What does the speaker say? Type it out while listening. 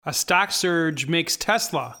A stock surge makes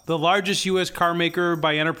Tesla the largest U.S. car maker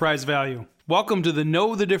by enterprise value. Welcome to the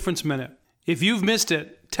Know the Difference Minute. If you've missed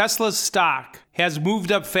it, Tesla's stock has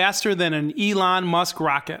moved up faster than an Elon Musk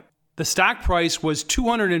rocket. The stock price was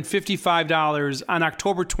 $255 on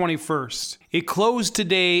October 21st. It closed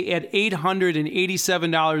today at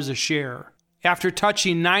 $887 a share, after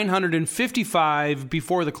touching $955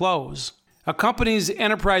 before the close. A company's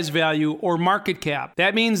enterprise value or market cap,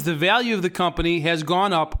 that means the value of the company has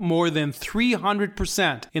gone up more than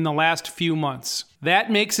 300% in the last few months. That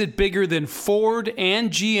makes it bigger than Ford and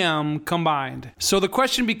GM combined. So the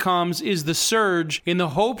question becomes, is the surge in the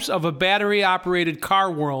hopes of a battery-operated car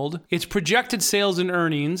world, its projected sales and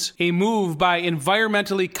earnings, a move by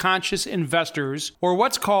environmentally conscious investors, or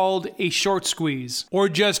what's called a short squeeze, or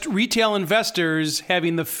just retail investors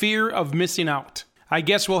having the fear of missing out? I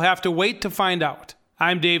guess we'll have to wait to find out.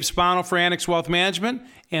 I'm Dave Spano for Annex Wealth Management,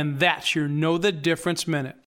 and that's your Know the Difference Minute.